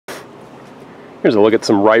Here's a look at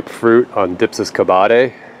some ripe fruit on Dypsis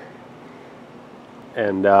cabadae,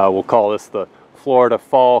 and we'll call this the Florida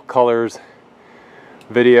Fall Colors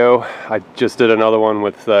video. I just did another one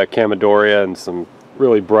with Camadoria and some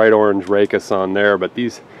really bright orange rachis on there, but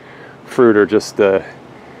these fruit are just an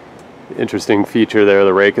interesting feature there. The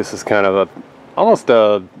rachis is kind of almost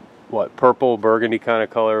a purple burgundy kind of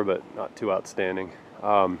color, but not too outstanding.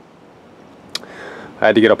 I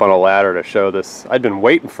had to get up on a ladder to show this. I'd been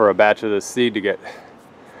waiting for a batch of this seed to get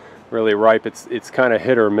really ripe. It's kind of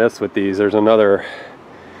hit or miss with these. There's another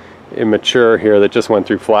immature here that just went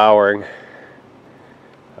through flowering,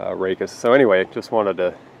 rachis. So anyway, just wanted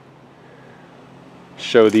to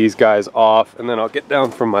show these guys off, and then I'll get down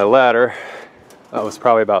from my ladder. I was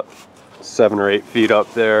probably about 7 or 8 feet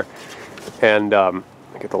up there, and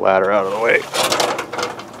get the ladder out of the way.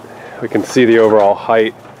 We can see the overall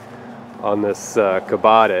height on this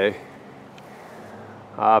cabadae.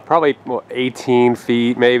 Probably 18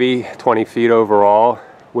 feet, maybe 20 feet overall,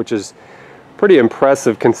 which is pretty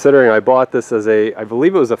impressive considering I bought this as I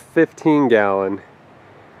believe it was a 15-gallon,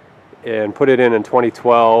 and put it in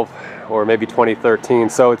 2012 or maybe 2013.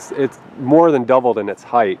 So it's more than doubled in its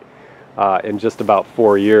height in just about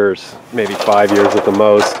 4 years, maybe 5 years at the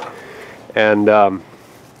most. And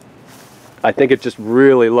I think it just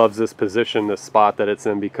really loves this position, this spot that it's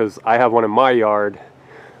in, because I have one in my yard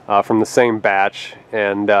from the same batch,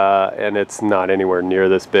 and it's not anywhere near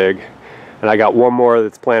this big. And I got one more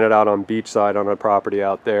that's planted out on beachside on a property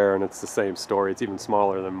out there, and it's the same story. It's even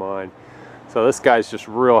smaller than mine. So this guy's just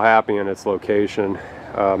real happy in its location.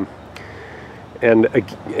 And I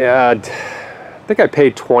think I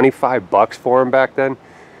paid 25 bucks for him back then,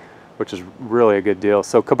 which is really a good deal.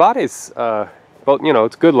 So cabadae's, well, you know,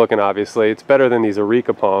 it's good looking, obviously. It's better than these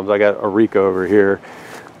Areca palms. I got Areca over here,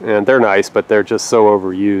 and they're nice, but they're just so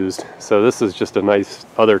overused. So this is just a nice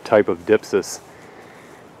other type of Dypsis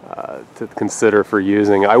to consider for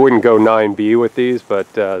using. I wouldn't go 9B with these, but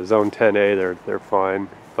zone 10A, they're fine.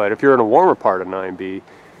 But if you're in a warmer part of 9B,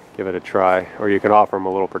 give it a try, or you can offer them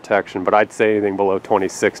a little protection. But I'd say anything below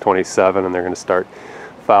 26, 27, and they're going to start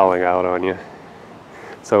fouling out on you.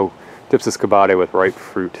 So Dypsis cabadae with ripe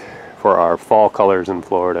fruit for our fall colors in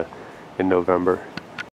Florida in November.